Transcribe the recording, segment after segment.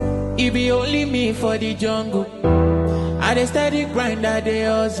It be only me for the jungle. I dey steady grind, I dey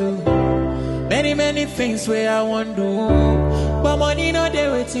hustle. Many things where I want do, but money no dey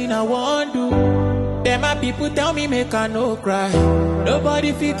waiting I want do. Then my people tell me make I no cry.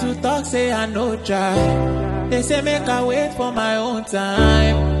 Nobody fit to talk, say I no try. They say make I wait for my own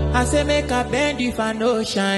time. I say make I bend if I no shine.